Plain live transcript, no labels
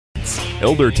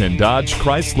Ilderton Dodge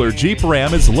Chrysler Jeep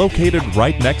Ram is located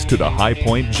right next to the High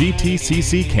Point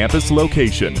GTCC campus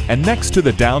location and next to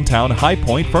the downtown High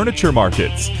Point Furniture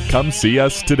Markets. Come see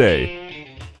us today.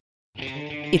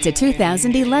 It's a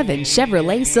 2011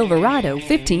 Chevrolet Silverado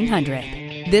 1500.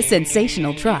 This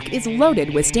sensational truck is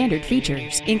loaded with standard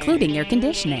features, including air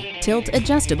conditioning,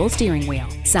 tilt-adjustable steering wheel,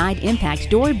 side impact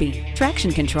door beam,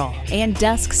 traction control, and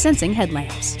dusk sensing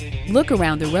headlamps. Look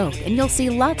around the road and you'll see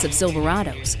lots of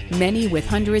Silverados, many with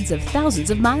hundreds of thousands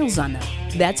of miles on them.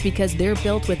 That's because they're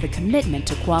built with a commitment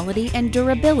to quality and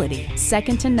durability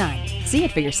second to none. See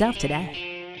it for yourself today.